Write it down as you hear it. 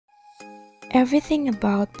Everything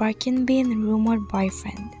about Park Eun Bin rumored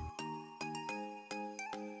boyfriend.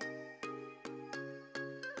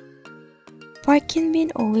 Park Eun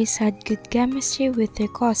Bin always had good chemistry with her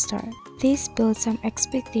co-star. This built some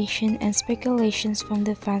expectation and speculations from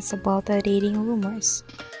the fans about the dating rumors.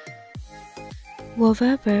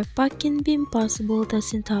 However, Park Eun Bin possible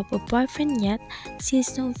doesn't have a boyfriend yet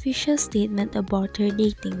since no official statement about her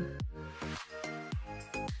dating.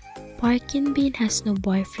 Park Eun Bin has no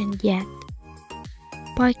boyfriend yet.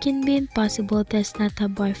 Park Eun Bin possible does not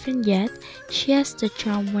have boyfriend yet. She has the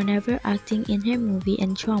charm whenever acting in her movie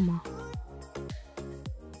and drama.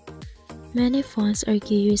 Many fans are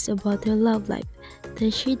curious about her love life,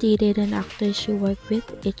 that she dated an actor she worked with,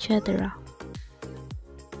 etc.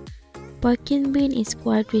 Park Eun Bin is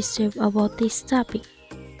quite reserved about this topic.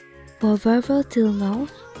 However, till now,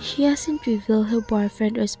 she hasn't revealed her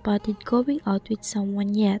boyfriend or spotted going out with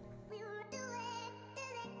someone yet.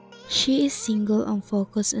 She is single and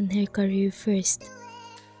focused on her career first.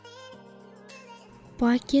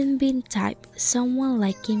 Park Eun Bin type, someone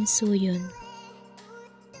like Kim So-yeon.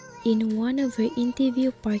 In one of her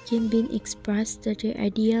interviews, Park Eun Bin expressed that her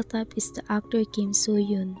ideal type is the actor Kim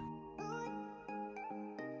So-yeon.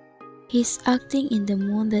 His acting in The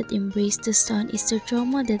Moon That Embraced the Sun is the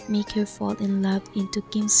drama that make her fall in love into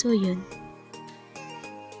Kim So-yeon.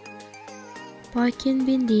 Park Eun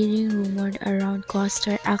Bin dating rumored around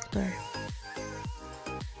co-star actor.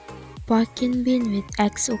 Park Eun Bin with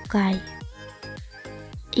EXO Kai.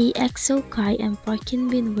 EXO Kai and Park Eun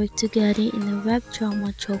Bin worked together in the web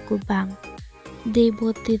drama Bang. They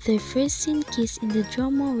both did their first scene kiss in the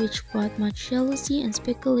drama, which brought much jealousy and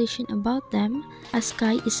speculation about them, as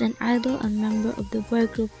Kai is an idol and member of the boy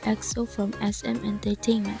group EXO from SM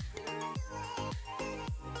Entertainment.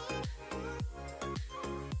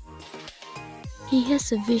 He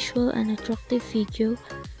has a visual and attractive figure,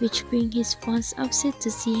 which brings his fans upset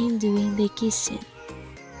to see him doing the kiss scene.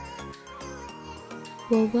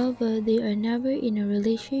 However, they are never in a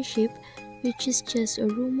relationship, which is just a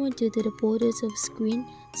rumor due to the photos of screen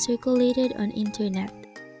circulated on internet.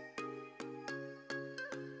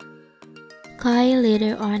 Kai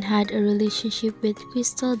later on had a relationship with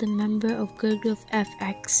Crystal, the member of girl group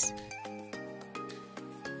FX.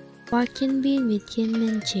 Park Eun Bin with Kim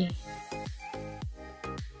Min-ji.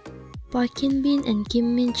 Park Eun Bin and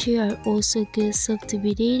Kim Min-ji are also accused to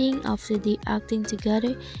be dating after they acting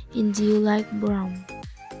together in Do You Like Brown.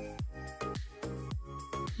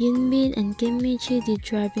 Eun Bin and Kim Min-ji did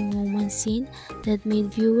driving romance scene that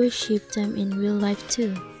made viewers ship them in real life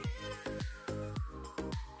too.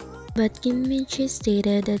 But Kim Min-ji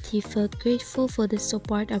stated that he felt grateful for the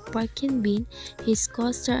support of Park Eun Bin, his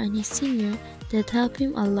co-star and his senior, that helped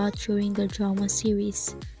him a lot during the drama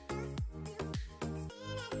series.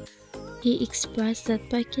 He expressed that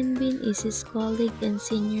Park Eun Bin is his colleague and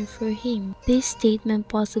senior for him. This statement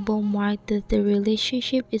possible marked that the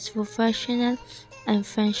relationship is professional and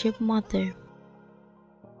friendship matter.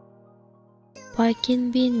 Park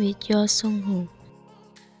Eun Bin with Yoo Sung-woo.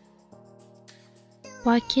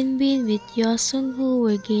 Park Eun Bin with Yoo Sung-woo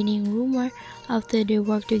were gaining rumor after they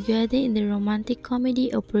worked together in the romantic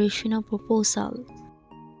comedy Operational Proposal.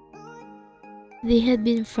 They had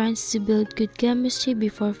been friends to build good chemistry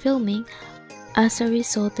before filming. As a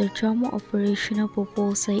result, the drama Operational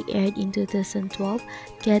Proposal aired in 2012,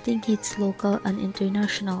 getting hits local and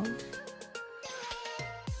international.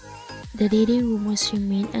 The dating rumors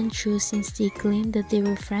remain untrue since they claimed that they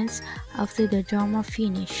were friends after the drama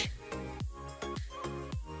finished.